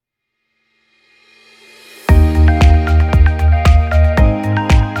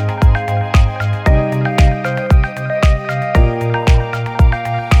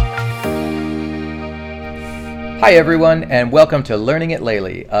Hi, everyone, and welcome to Learning at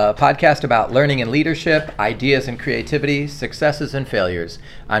Lely, a podcast about learning and leadership, ideas and creativity, successes and failures.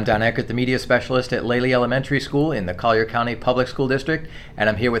 I'm Don Eckert, the media specialist at Lely Elementary School in the Collier County Public School District, and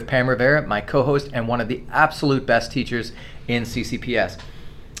I'm here with Pam Rivera, my co-host and one of the absolute best teachers in CCPS.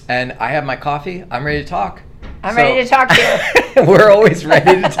 And I have my coffee. I'm ready to talk. I'm ready to talk to you. We're always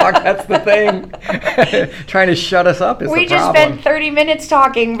ready to talk. That's the thing. Trying to shut us up is the problem. We just spent 30 minutes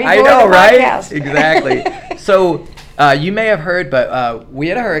talking before I know, the right? podcast. Exactly. So you may have heard, but we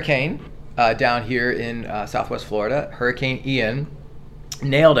had a hurricane down here in Southwest Florida. Hurricane Ian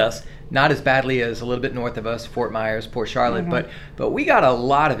nailed us. Not as badly as a little bit north of us, Fort Myers, Port Charlotte, but we got a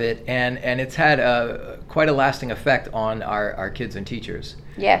lot of it, and it's had quite a lasting effect on our kids and teachers.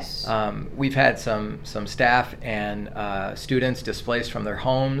 Yes. We've had some staff and students displaced from their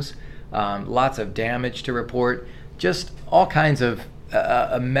homes, lots of damage to report, just all kinds of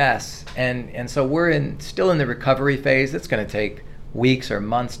a mess, and so we're still in the recovery phase. It's going to take weeks or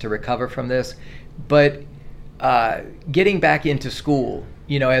months to recover from this, but getting back into school,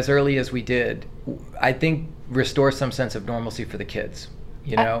 as early as we did, I think restores some sense of normalcy for the kids,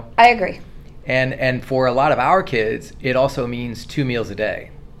 I agree. And for a lot of our kids, it also means 2 meals a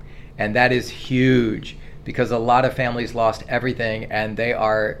day. And that is huge because a lot of families lost everything, and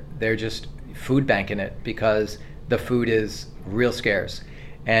they're just food banking it because the food is real scarce.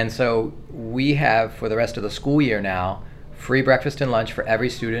 And so we have, for the rest of the school year now, free breakfast and lunch for every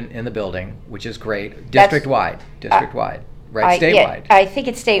student in the building, which is great. District-wide. Right, statewide. Yeah, I think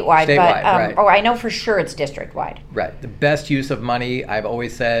it's statewide, but right. I know for sure it's district-wide. Right. The best use of money, I've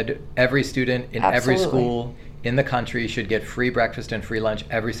always said, every student in every school in the country should get free breakfast and free lunch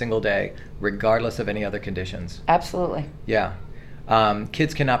every single day, regardless of any other conditions. Absolutely. Yeah.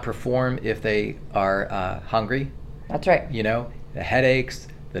 Kids cannot perform if they are hungry. That's right. The headaches,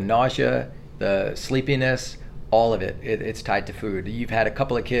 the nausea, the sleepiness, all of it, it's tied to food. You've had a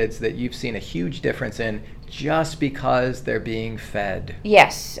couple of kids that you've seen a huge difference in just because they're being fed.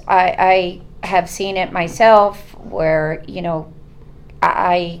 Yes, I have seen it myself where,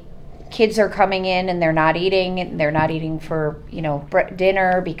 kids are coming in and they're not eating for,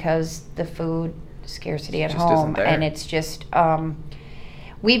 dinner because the food scarcity at home. And it's just,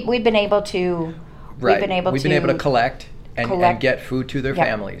 we've been able to, we've been able to collect and get food to their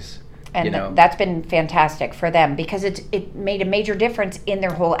families. And that's been fantastic for them because it made a major difference in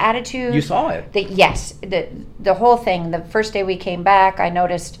their whole attitude. You saw it. The whole thing. The first day we came back, I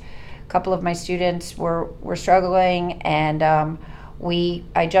noticed a couple of my students were struggling, and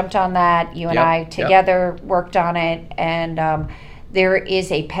I jumped on that. You and I together worked on it, and there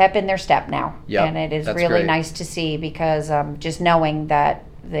is a pep in their step now, and it is really great. Nice to see because just knowing that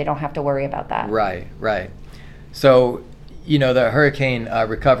they don't have to worry about that. Right. So, the hurricane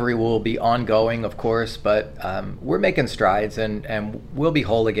recovery will be ongoing, of course, but we're making strides, and we'll be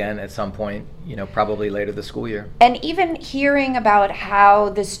whole again at some point, probably later this school year. And even hearing about how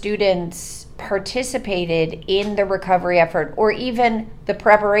the students participated in the recovery effort, or even the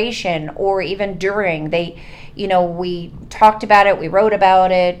preparation, or even during, we talked about it, we wrote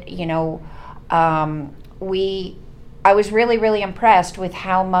about it, I was really, really impressed with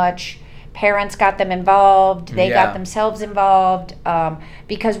how much parents got them involved. They got themselves involved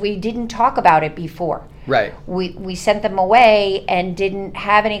because we didn't talk about it before. Right. We sent them away and didn't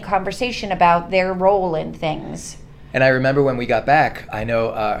have any conversation about their role in things. And I remember when we got back, I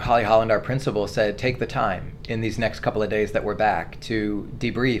know Holly Holland, our principal, said take the time in these next couple of days that we're back to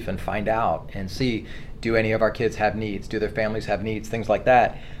debrief and find out and see, do any of our kids have needs? Do their families have needs? Things like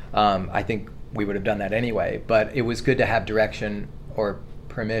that. I think we would have done that anyway, but it was good to have direction or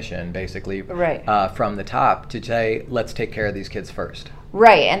permission, basically, from the top to say, let's take care of these kids first.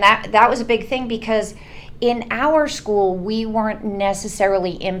 Right, and that was a big thing because in our school, we weren't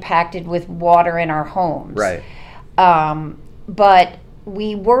necessarily impacted with water in our homes. Right. But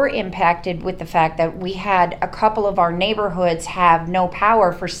we were impacted with the fact that we had a couple of our neighborhoods have no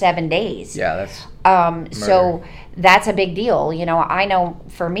power for 7 days. Yeah, that's so that's a big deal. I know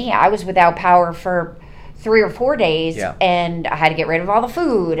for me, I was without power for 3 or 4 days, and I had to get rid of all the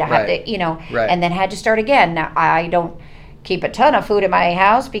food. I had to, and then had to start again. Now, I don't keep a ton of food in my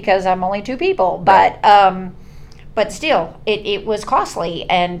house because I'm only 2 people, but still, it was costly,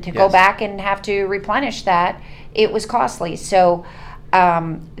 and to go back and have to replenish that, it was costly. So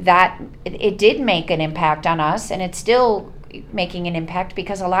that it did make an impact on us, and it's still making an impact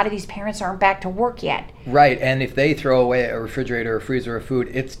because a lot of these parents aren't back to work yet. Right, and if they throw away a refrigerator or freezer of food,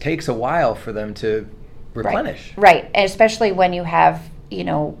 it takes a while for them to replenish. Right. And especially when you have,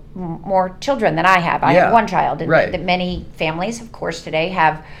 more children than I have. I have 1 child. And many families, of course, today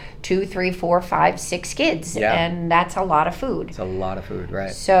have 2, 3, 4, 5, 6 kids, and that's a lot of food. It's a lot of food,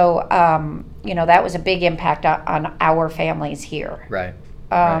 right? So, that was a big impact on our families here. Right.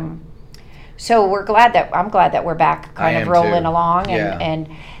 So I'm glad that we're back, kind of rolling along, and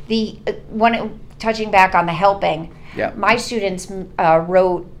the touching back on the helping. Yeah. My students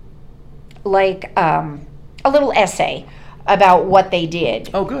wrote like a little essay about what they did.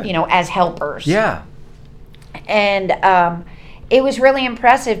 Oh, good. As helpers. Yeah. And it was really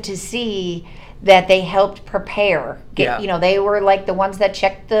impressive to see that they helped prepare. They were like the ones that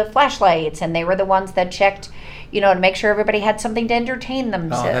checked the flashlights, and they were the ones that checked, to make sure everybody had something to entertain them.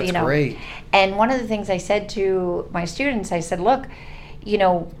 Oh, that's great. And one of the things I said to my students, I said, look,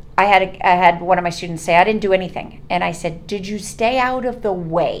 I had one of my students say, I didn't do anything. And I said, did you stay out of the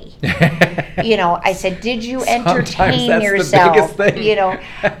way? I said, did you entertain that's yourself? The biggest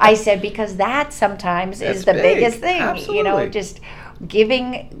thing. I said, because that sometimes is the biggest thing. Absolutely. Just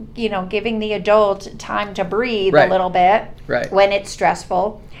giving the adult time to breathe Right. a little bit Right. when it's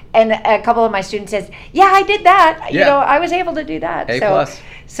stressful. And a couple of my students says, yeah, I did that. Yeah. I was able to do that. A+.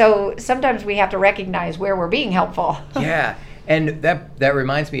 So sometimes we have to recognize where we're being helpful. Yeah. And that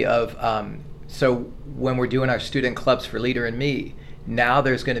reminds me of, so when we're doing our student clubs for Leader in Me, now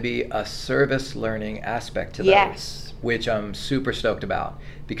there's going to be a service learning aspect to those, Yes. which I'm super stoked about,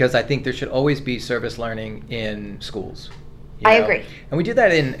 because I think there should always be service learning in schools. I agree. And we do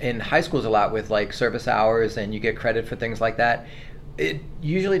that in high schools a lot with like service hours, and you get credit for things like that. It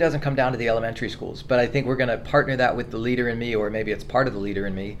usually doesn't come down to the elementary schools, but I think we're going to partner that with the Leader in Me, or maybe it's part of the Leader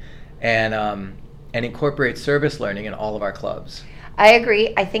in Me, and incorporate service learning in all of our clubs. I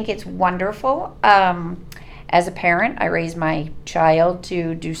agree. I think it's wonderful. As a parent, I raised my child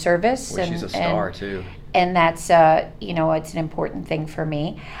to do service. Well, she's a star too. And that's, it's an important thing for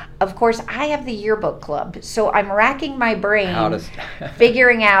me. Of course, I have the yearbook club, so I'm racking my brain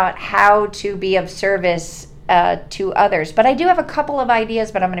figuring out how to be of service to others. But I do have a couple of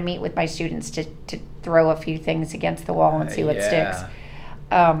ideas, but I'm going to meet with my students to throw a few things against the wall and see what sticks.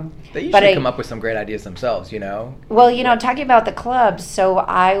 They usually come up with some great ideas themselves, Well, talking about the clubs, so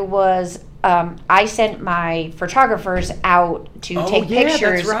I sent my photographers out to take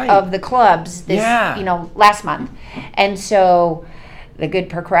pictures of the clubs last month. And so the good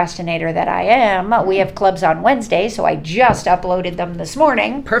procrastinator that I am, we have clubs on Wednesday, so I just uploaded them this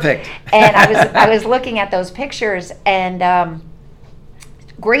morning. Perfect. And I was looking at those pictures, and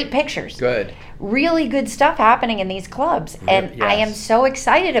great pictures. Good. Really good stuff happening in these clubs. And Yes. I am so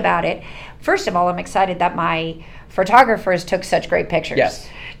excited about it. First of all, I'm excited that my photographers took such great pictures. Yes.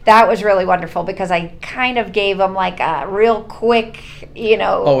 That was really wonderful, because I kind of gave them like a real quick, a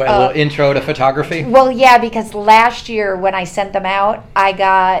little intro to photography? Well, yeah, because last year when I sent them out, I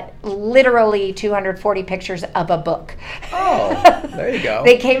got literally 240 pictures of a book. Oh, there you go.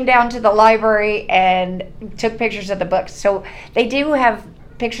 They came down to the library and took pictures of the books. So they do have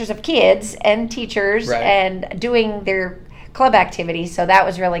pictures of kids and teachers and doing their club activities. So that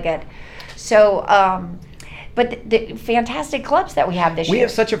was really good. So, but the fantastic clubs that we have this year. We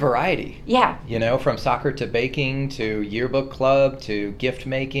have such a variety. Yeah. From soccer to baking to yearbook club to gift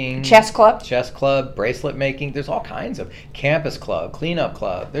making. Chess club, bracelet making. There's all kinds of campus club, cleanup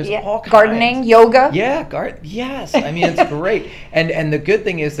club. There's all kinds. Gardening, yoga. Yeah, yes. I mean, it's great. And the good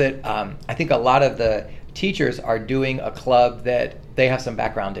thing is that I think a lot of the teachers are doing a club that they have some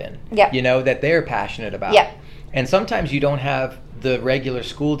background in. Yeah. That they're passionate about. Yeah. And sometimes you don't have the regular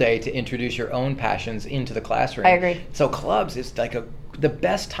school day to introduce your own passions into the classroom. I agree. So clubs is like the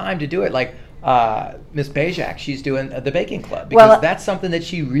best time to do it. Like Miss Bajak, she's doing the baking club because that's something that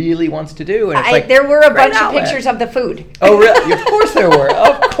she really wants to do. And there were a bunch of pictures of the food. Oh, really? Of course there were.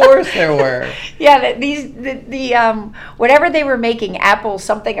 Of course there were. Yeah, the whatever they were making, apple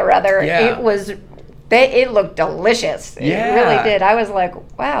something or other. Yeah. It looked delicious. It really did. I was like,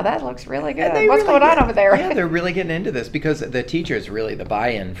 wow, that looks really good. What's going on over there? Yeah, they're really getting into this because the teachers really, the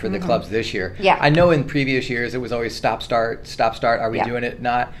buy-in for the clubs this year. Yeah. I know in previous years it was always stop, start. Are we doing it?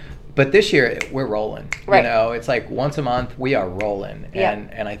 Not. But this year we're rolling. Right. It's like once a month we are rolling.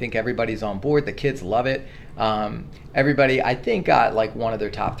 And I think everybody's on board. The kids love it. Everybody, I think, got like one of their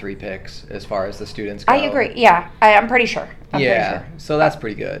top 3 picks as far as the students go. I agree. Yeah, I'm pretty sure. I'm pretty sure. So that's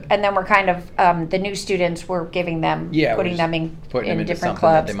pretty good. And then we're kind of the new students. We're giving them, putting them in different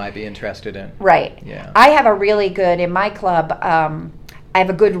clubs that they might be interested in. Right. Yeah. I have a really good in my club. I have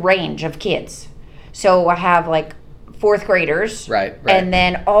a good range of kids. So I have like 4th graders, right, and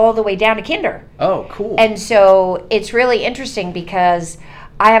then all the way down to kinder. Oh, cool. And so it's really interesting because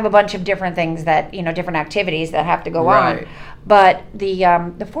I have a bunch of different things that, different activities that have to go on. But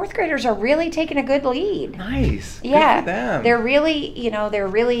the fourth graders are really taking a good lead. Nice. Yeah. Good for them. They're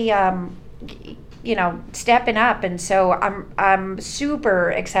really, stepping up. And so I'm super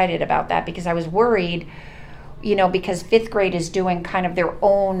excited about that, because I was worried, because fifth grade is doing kind of their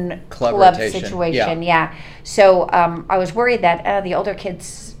own club situation. Yeah. So I was worried that the older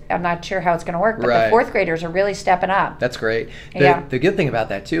kids, I'm not sure how it's going to work, but the fourth graders are really stepping up. That's great. The good thing about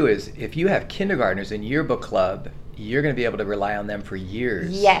that, too, is if you have kindergartners in your book club, you're going to be able to rely on them for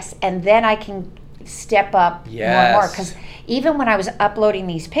years. Yes, and then I can step up more and more. Because even when I was uploading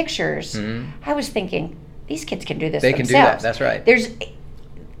these pictures, I was thinking, these kids can do this themselves. They can do that, that's right.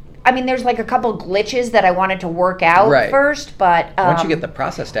 There's like a couple glitches that I wanted to work out first, but once you get the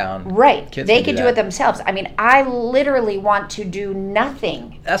process down, kids they can do it themselves. I mean, I literally want to do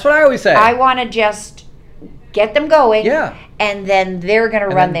nothing. That's what I always say. I want to just get them going, and then they're going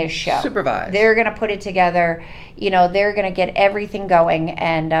to run this show. Supervise. They're going to put it together. They're going to get everything going,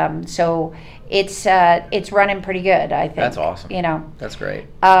 and so it's running pretty good, I think. That's awesome. That's great.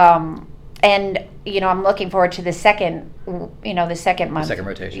 And I'm looking forward to the second month. The second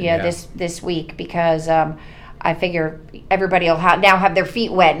rotation. Yeah, this week, because I figure everybody will now have their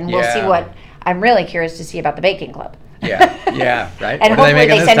feet wet, and we'll see what. I'm really curious to see about the baking club. Yeah, right. And hopefully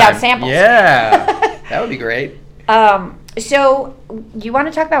they send out samples. Yeah, that would be great. So you want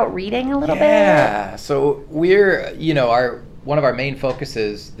to talk about reading a little bit? Yeah. So we're, one of our main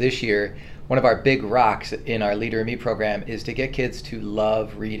focuses this year, one of our big rocks in our Leader in Me program, is to get kids to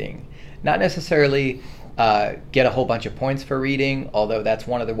love reading. Not necessarily get a whole bunch of points for reading, although that's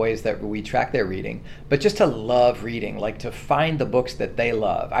one of the ways that we track their reading, but just to love reading, like to find the books that they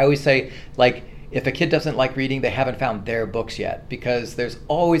love. I always say, like, if a kid doesn't like reading, they haven't found their books yet, because there's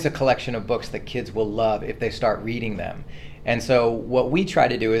always a collection of books that kids will love if they start reading them. And so what we try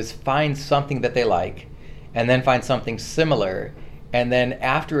to do is find something that they like, and then find something similar, and then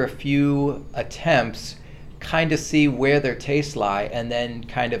after a few attempts, kind of see where their tastes lie, and then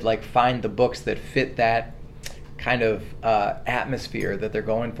kind of like find the books that fit that kind of atmosphere that they're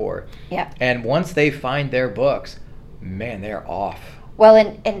going for. Yeah. And once they find their books, man, they're off. Well,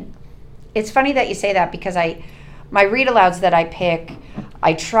 and it's funny that you say that, because my read alouds that I pick,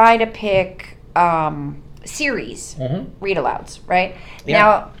 I try to pick series read alouds, right? Yeah.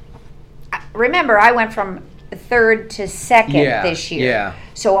 Now, remember, I went from third to second this year. Yeah.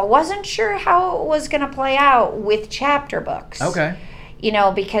 So I wasn't sure how it was going to play out with chapter books. Okay.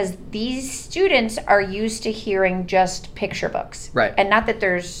 Because these students are used to hearing just picture books. Right. And not that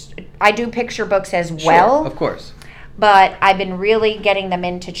I do picture books as well. Sure, of course. But I've been really getting them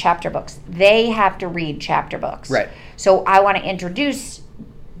into chapter books. They have to read chapter books. Right. So I want to introduce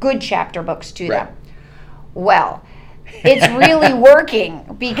good chapter books to them. Well, it's really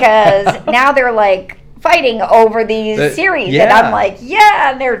working, because now they're like fighting over these series, and I'm like,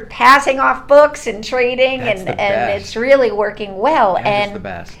 and they're passing off books and trading, and it's really working well. That's the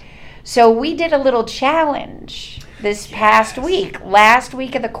best. So we did a little challenge this past week, last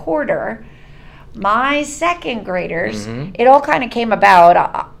week of the quarter. My second graders, it all kind of came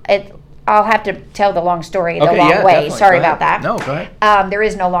about. I'll have to tell the long story the long way. Definitely. Sorry about that. No, go ahead. There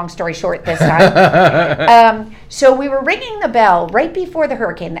is no long story short this time. So we were ringing the bell right before the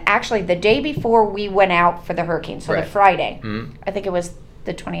hurricane. Actually, the day before we went out for the hurricane. So the Friday. I think it was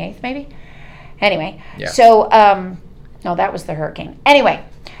the 28th, maybe. Anyway. Yeah. So, no, that was the hurricane. Anyway.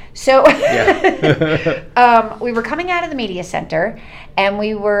 So we were coming out of the media center, and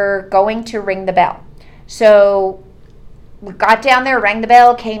we were going to ring the bell. So we got down there, rang the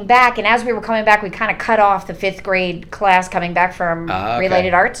bell, came back, and as we were coming back, we kind of cut off the fifth grade class coming back from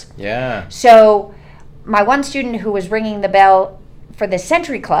Related Arts. Yeah. So my one student who was ringing the bell for the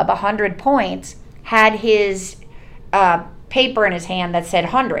Century Club, 100 points, had his paper in his hand that said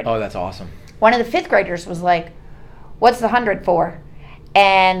 100. Oh, that's awesome. One of the fifth graders was like, "What's the 100 for?"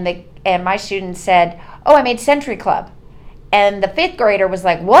 And my student said, "Oh, I made Century Club." And the fifth grader was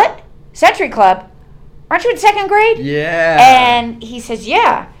like, "What? Century Club? Aren't you in second grade?" Yeah. And he says,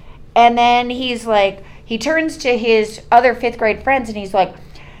 "Yeah." And then he's like, he turns to his other fifth grade friends, and he's like,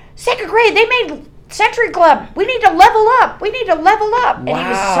 "Second grade, they made Century Club. We need to level up. We need to level up." And he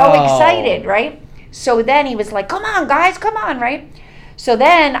was so excited, right? So then he was like, "Come on, guys, come on," right? So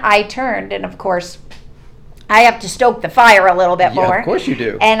then I turned, and of course, I have to stoke the fire a little bit more. Of course you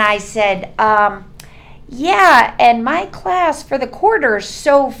do. And I said, yeah, and my class for the quarter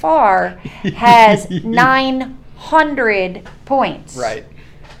so far has 900 points. Right.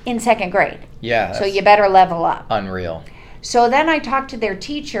 In second grade. Yeah. So you better level up. Unreal. So then I talked to their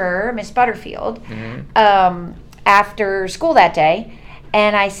teacher, Miss Butterfield, after school that day,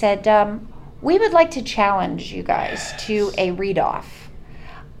 And I said, we would like to challenge you guys to a read-off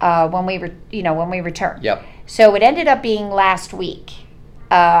when we return. Yep. So it ended up being last week,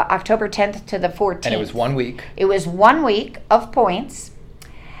 October 10th to the 14th. And it was 1 week. It was 1 week of points,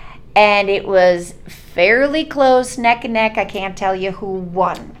 and it was fairly close, neck and neck. I can't tell you who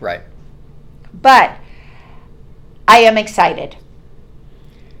won. Right. But I am excited.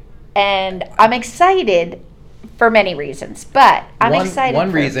 And I'm excited for many reasons, but I'm excited.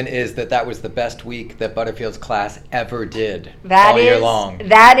 One reason is that was the best week that Butterfield's class ever did year long.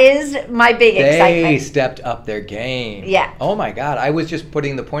 That is my big excitement. They stepped up their game. Yeah. Oh my God. I was just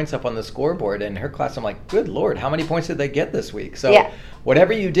putting the points up on the scoreboard, and her class, I'm like, good Lord, how many points did they get this week? So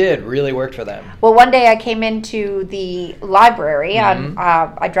whatever you did really worked for them. Well, one day I came into the library.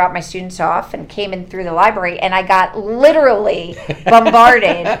 I dropped my students off and came in through the library, and I got literally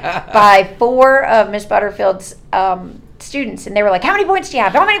bombarded by 4 of Miss Butterfield's students, and they were like, how many points do you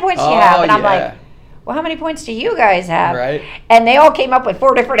have? How many points do you have? And I'm like, well, how many points do you guys have? Right. And they all came up with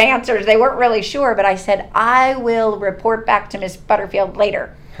 4 different answers. They weren't really sure, but I said, I will report back to Miss Butterfield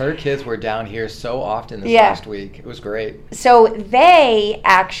later. Her kids were down here so often this last week. It was great. So they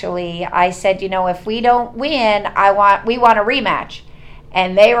actually, I said, if we don't win, we want a rematch.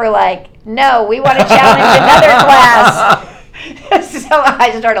 And they were like, no, we want to challenge another class. So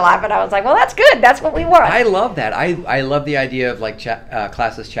I started laughing. I was like, well, that's good. That's what we want. I love that. I love the idea of like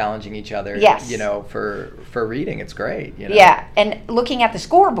classes challenging each other. Yes. For reading. It's great. Yeah. And looking at the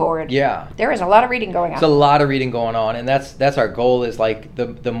scoreboard. Yeah. There is a lot of reading going on. There's a lot of reading going on, and that's our goal. Is like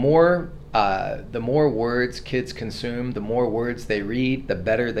the more words kids consume, the more words they read, the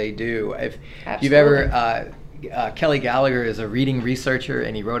better they do. If you've ever Kelly Gallagher is a reading researcher,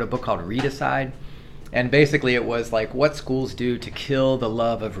 and he wrote a book called Readicide. And basically it was like what schools do to kill the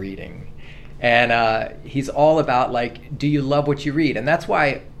love of reading. And he's all about like, do you love what you read? And that's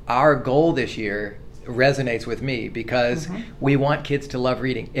why our goal this year resonates with me, because we want kids to love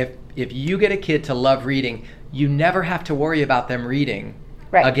reading. If you get a kid to love reading, you never have to worry about them reading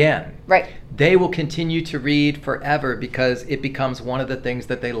again. Right. They will continue to read forever because it becomes one of the things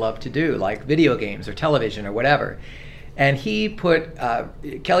that they love to do, like video games or television or whatever. And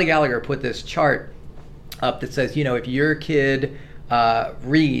Kelly Gallagher put this chart up that says, if your kid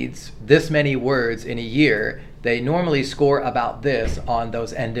reads this many words in a year, they normally score about this on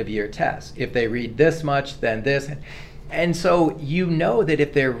those end of year tests. If they read this much, then this. And so that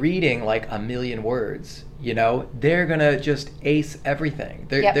if they're reading like 1 million words, they're gonna just ace everything.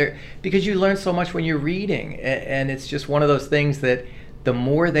 They're because you learn so much when you're reading, and it's just one of those things that the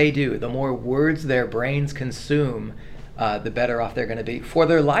more they do, the more words their brains consume, the better off they're going to be for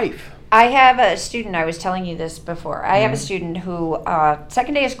their life. I have a student, I was telling you this before, I have a student who,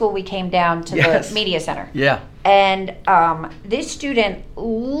 second day of school, we came down to the media center. Yeah. And this student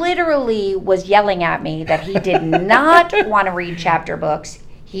literally was yelling at me that he did not want to read chapter books.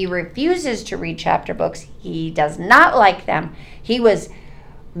 He refuses to read chapter books. He does not like them. He was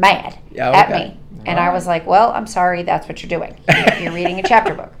mad at me. And I was like, well, I'm sorry, that's what you're doing. You're reading a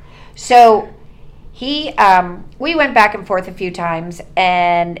chapter book. So we went back and forth a few times,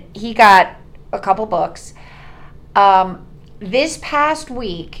 and he got a couple books. This past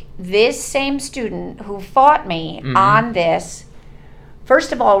week, this same student who fought me on this,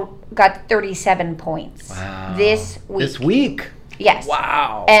 first of all, got 37 points. Wow. This week. This week? Yes.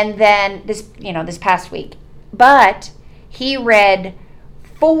 Wow. And then this past week. But he read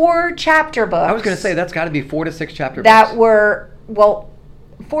 4 chapter books. I was going to say, that's got to be 4 to 6 chapter that books. Were,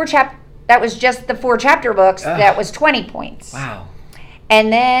 4 chapter. That was just the 4 chapter books. That was 20 points. Wow.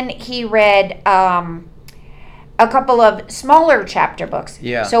 And then he read a couple of smaller chapter books.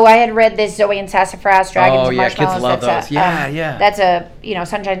 Yeah. So I had read this Zoe and Sassafras, Dragons and Marshmallows. Kids love those. That's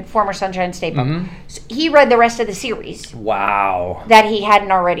a former Sunshine State book. So he read the rest of the series. Wow. That he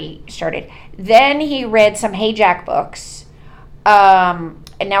hadn't already started. Then he read some Hey Jack books.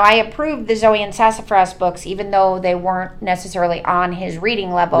 And now I approved the Zoe and Sassafras books, even though they weren't necessarily on his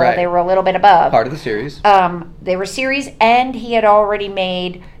reading level. Right. They were a little bit above. Part of the series. They were series, and he had already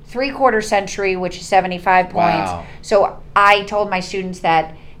made 3/4 century, which is 75 points. Wow. So I told my students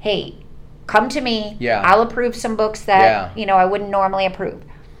that, hey, come to me. Yeah. I'll approve some books that I wouldn't normally approve.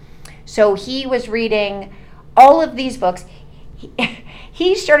 So he was reading all of these books.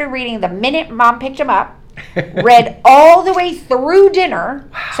 He started reading the minute Mom picked him up. Read all the way through dinner.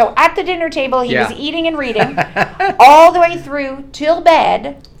 Wow. So at the dinner table, he was eating and reading all the way through till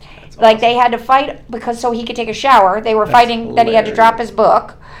bed. That's like awesome. They had to fight so he could take a shower. They were fighting hilarious. That he had to drop his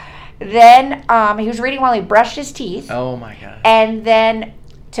book. Then he was reading while he brushed his teeth. Oh my God. And then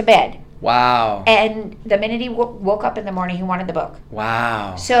to bed. Wow. And the minute he woke up in the morning, he wanted the book.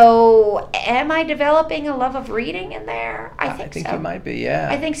 Wow. So am I developing a love of reading in there? I think so. You might be, yeah.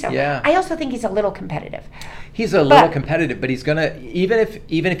 I think so. Yeah. I also think he's a little competitive. He's a little competitive, but he's gonna, even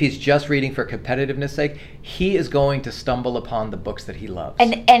if he's just reading for competitiveness sake, he is going to stumble upon the books that he loves.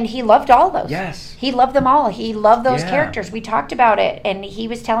 And he loved all those. Yes. He loved them all. He loved those characters. We talked about it, and he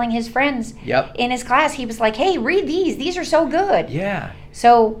was telling his friends in his class, he was like, hey, read these. These are so good. Yeah.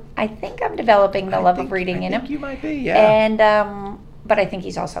 So I think I'm developing the love of reading in him. I think you might be, yeah. And but I think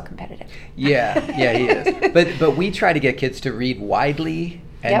he's also competitive. Yeah, he is. But we try to get kids to read widely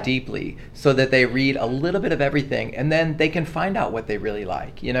and deeply, so that they read a little bit of everything, and then they can find out what they really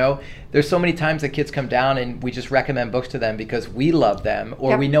like. You know, there's so many times that kids come down and we just recommend books to them because we love them,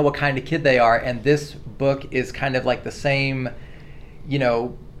 or we know what kind of kid they are, and this book is kind of like the same, you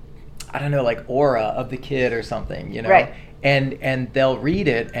know, I don't know, like aura of the kid or something, you know. Right. And they'll read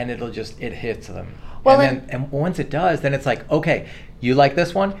it and it hits them. Well, and once it does, then it's like, okay, you like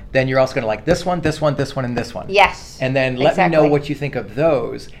this one, then you're also going to like this one, this one, this one, and this one. Yes. And then let me know what you think of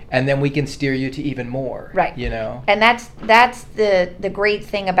those, and then we can steer you to even more. Right. You know? And that's the great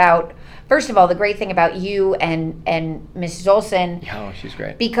thing about, first of all, the great thing about you and Mrs. Olson. Oh, she's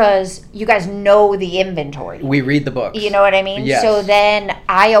great. Because you guys know the inventory. We read the books. You know what I mean? Yes. So then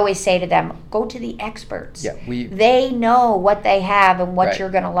I always say to them, go to the experts. Yeah, they know what they have and what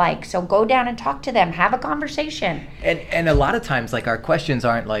you're going to like. So go down and talk to them. Have a conversation. And a lot of times, like, our questions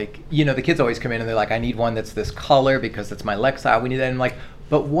aren't like, you know, the kids always come in and they're like, I need one that's this color because it's my Lexile. We need that. And I'm like,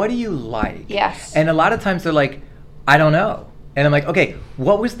 but what do you like? Yes. And a lot of times they're like, I don't know. And I'm like, okay,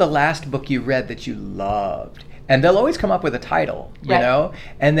 what was the last book you read that you loved? And they'll always come up with a title, you know?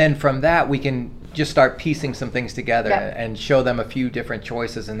 And then from that, we can just start piecing some things together and show them a few different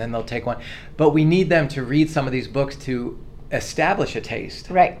choices, and then they'll take one. But we need them to read some of these books to establish a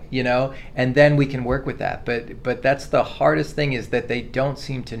taste, you know? And then we can work with that. But that's the hardest thing, is that they don't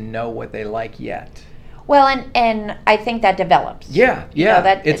seem to know what they like yet. Well, and I think that develops. Yeah, you know,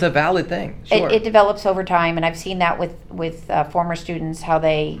 that it's a valid thing. Sure. It develops over time, and I've seen that with former students, how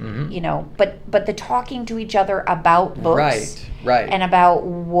they, you know, but the talking to each other about books, right, and about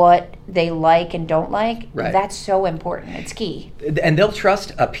what they like and don't like, that's so important. It's key. And they'll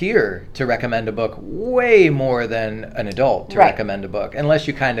trust a peer to recommend a book way more than an adult to recommend a book, unless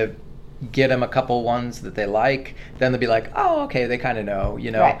you kind of get them a couple ones that they like. Then they'll be like, oh, okay, they kind of know, you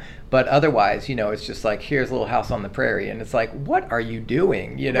know. But otherwise, you know, it's just like, here's Little House on the Prairie, and it's like, what are you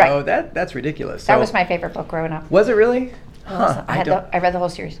doing? You know, that's ridiculous. That was my favorite book growing up. Was it really? Huh. I read the whole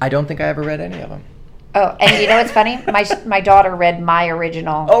series. I don't think I ever read any of them. Oh, and you know what's funny? My daughter read my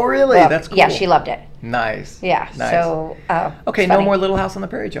original. Oh, really? Book. That's cool. Yeah, she loved it. Nice. Yeah. Nice. So. Okay, no more Little House on the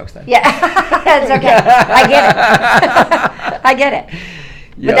Prairie jokes then. Yeah, that's okay. I get it. I get it.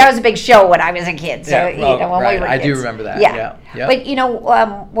 But that was a big show when I was a kid. So, you know, when we were kids. I do remember that. Yeah. But, you know,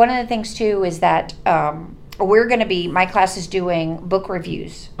 one of the things, too, is that we're going to be, my class is doing book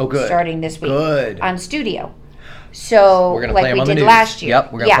reviews. Oh, good. Starting this week. Good. On Studio. So, we're gonna like play 'em we on the did news. last year.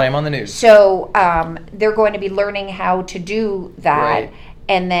 Yep, we're going to play them on the news. So, they're going to be learning how to do that.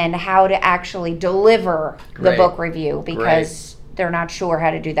 And then how to actually deliver the book review, because they're not sure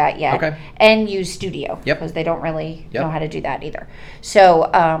how to do that yet. Okay. And use Studio, because they don't really know how to do that either. So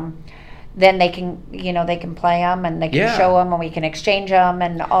then they can, you know, they can play them, and they can show them, and we can exchange them,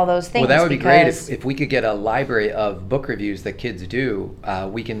 and all those things. Well, that would be great if we could get a library of book reviews that kids do.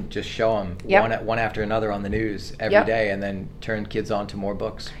 We can just show them one after another on the news every day, and then turn kids on to more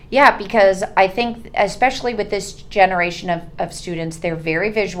books. Yeah, because I think, especially with this generation of students, they're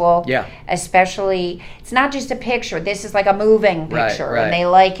very visual. Yeah. Especially, it's not just a picture. This is like a moving picture, right. and they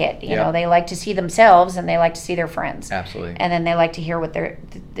like it. You know, they like to see themselves, and they like to see their friends. Absolutely. And then they like to hear what they're,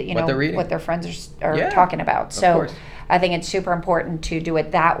 what they're reading. What their friends are talking about. So I think it's super important to do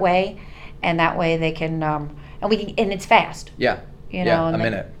it that way, and that way they can, and it's fast. Yeah. You know, a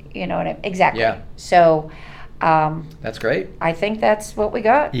minute. You know, exactly. Yeah. So. That's great. I think that's what we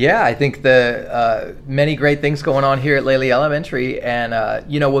got. Yeah, I think the many great things going on here at Lely Elementary, and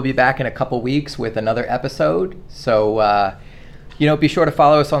you know, we'll be back in a couple weeks with another episode. So you know, be sure to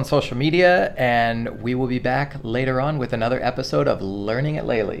follow us on social media, and we will be back later on with another episode of Learning at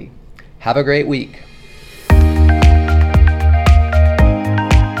Lely. Have a great week.